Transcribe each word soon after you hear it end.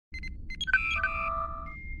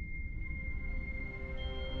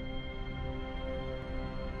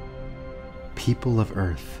People of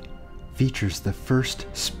Earth features the first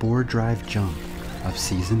Spore Drive jump of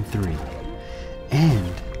Season 3,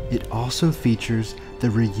 and it also features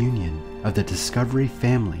the reunion of the Discovery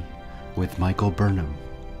family with Michael Burnham.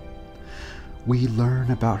 We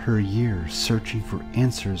learn about her years searching for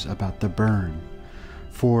answers about the burn,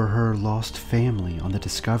 for her lost family on the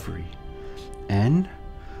Discovery, and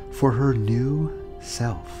for her new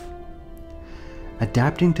self.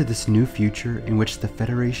 Adapting to this new future in which the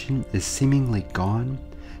Federation is seemingly gone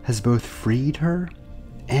has both freed her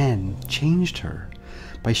and changed her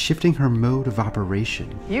by shifting her mode of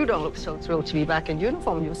operation. You don't look so thrilled to be back in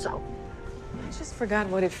uniform yourself. I just forgot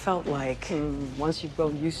what it felt like. Once you've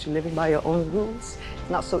grown used to living by your own rules,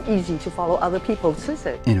 it's not so easy to follow other people's, is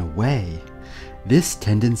it? In a way, this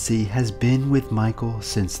tendency has been with Michael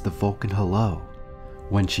since the Vulcan Hello,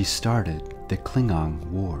 when she started the Klingon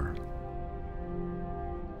War.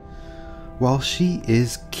 While she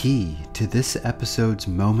is key to this episode's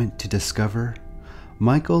moment to discover,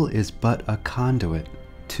 Michael is but a conduit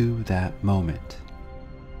to that moment.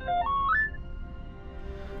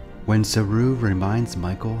 When Saru reminds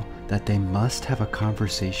Michael that they must have a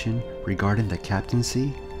conversation regarding the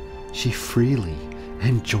captaincy, she freely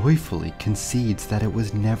and joyfully concedes that it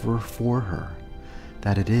was never for her,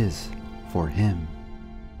 that it is for him.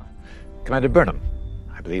 Commander Burnham,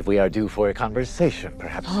 I believe we are due for a conversation.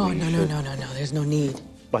 Perhaps Oh, we no, should... no. There's no need.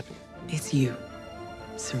 But... It's you,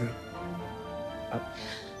 Saru. I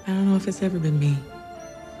don't know if it's ever been me.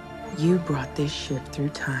 You brought this ship through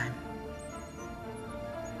time.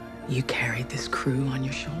 You carried this crew on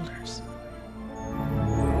your shoulders.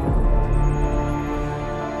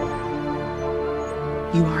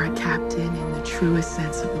 You are a captain in the truest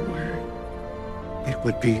sense of the word. It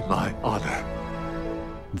would be my honor.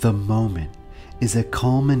 The moment is a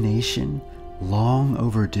culmination long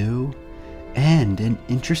overdue and an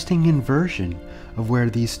interesting inversion of where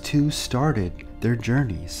these two started their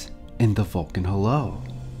journeys in the Vulcan Hello.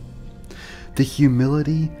 The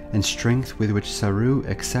humility and strength with which Saru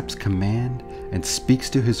accepts command and speaks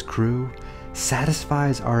to his crew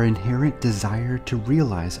satisfies our inherent desire to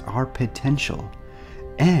realize our potential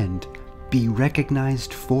and be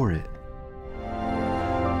recognized for it.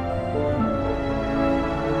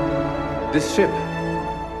 This ship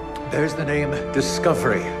bears the name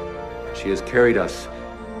Discovery. She has carried us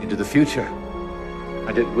into the future,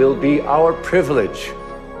 and it will be our privilege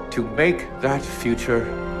to make that future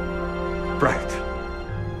bright.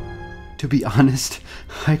 To be honest,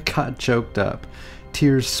 I got choked up,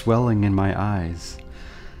 tears swelling in my eyes.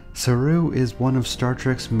 Saru is one of Star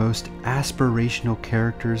Trek's most aspirational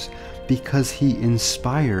characters because he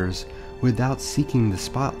inspires without seeking the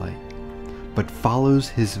spotlight, but follows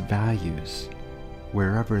his values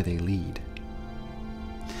wherever they lead.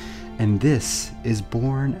 And this is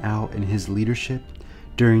borne out in his leadership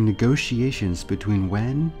during negotiations between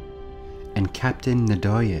Wen and Captain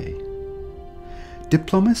Ndoye.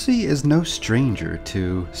 Diplomacy is no stranger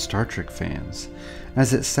to Star Trek fans,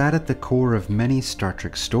 as it sat at the core of many Star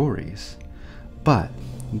Trek stories, but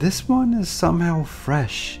this one is somehow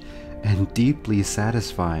fresh and deeply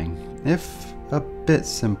satisfying, if a bit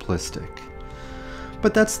simplistic.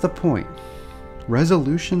 But that's the point.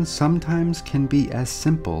 Resolution sometimes can be as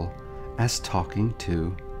simple as talking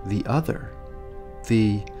to the other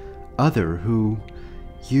who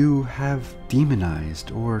you have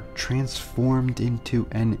demonized or transformed into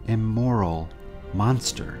an immoral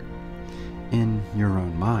monster in your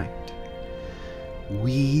own mind.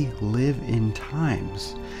 We live in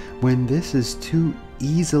times when this is too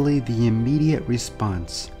easily the immediate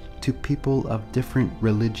response to people of different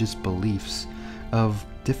religious beliefs, of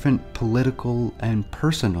different political and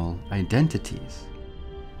personal identities.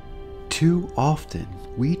 Too often,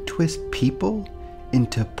 we twist people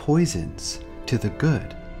into poisons to the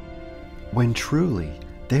good, when truly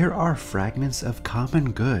there are fragments of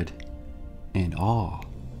common good in all.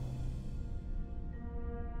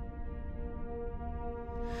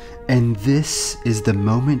 And this is the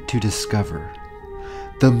moment to discover,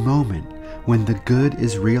 the moment when the good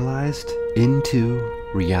is realized into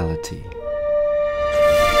reality.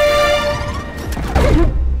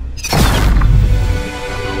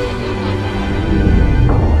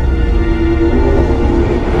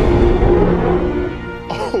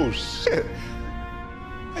 Oh, shit.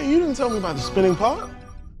 Hey, you didn't tell me about the spinning pod?